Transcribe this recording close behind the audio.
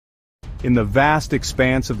In the vast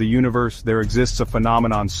expanse of the universe, there exists a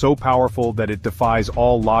phenomenon so powerful that it defies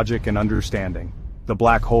all logic and understanding. The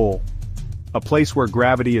black hole. A place where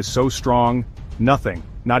gravity is so strong, nothing,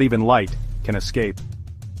 not even light, can escape.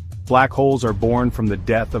 Black holes are born from the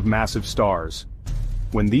death of massive stars.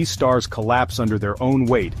 When these stars collapse under their own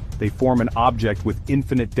weight, they form an object with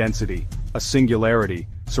infinite density, a singularity,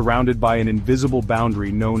 surrounded by an invisible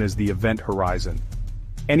boundary known as the event horizon.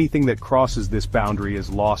 Anything that crosses this boundary is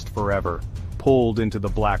lost forever, pulled into the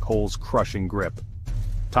black hole's crushing grip.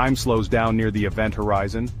 Time slows down near the event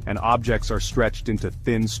horizon, and objects are stretched into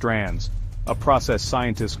thin strands, a process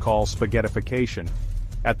scientists call spaghettification.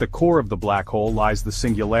 At the core of the black hole lies the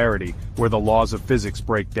singularity, where the laws of physics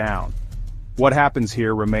break down. What happens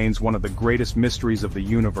here remains one of the greatest mysteries of the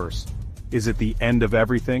universe. Is it the end of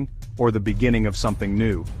everything, or the beginning of something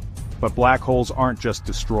new? But black holes aren't just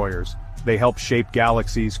destroyers. They help shape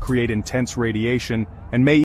galaxies, create intense radiation, and may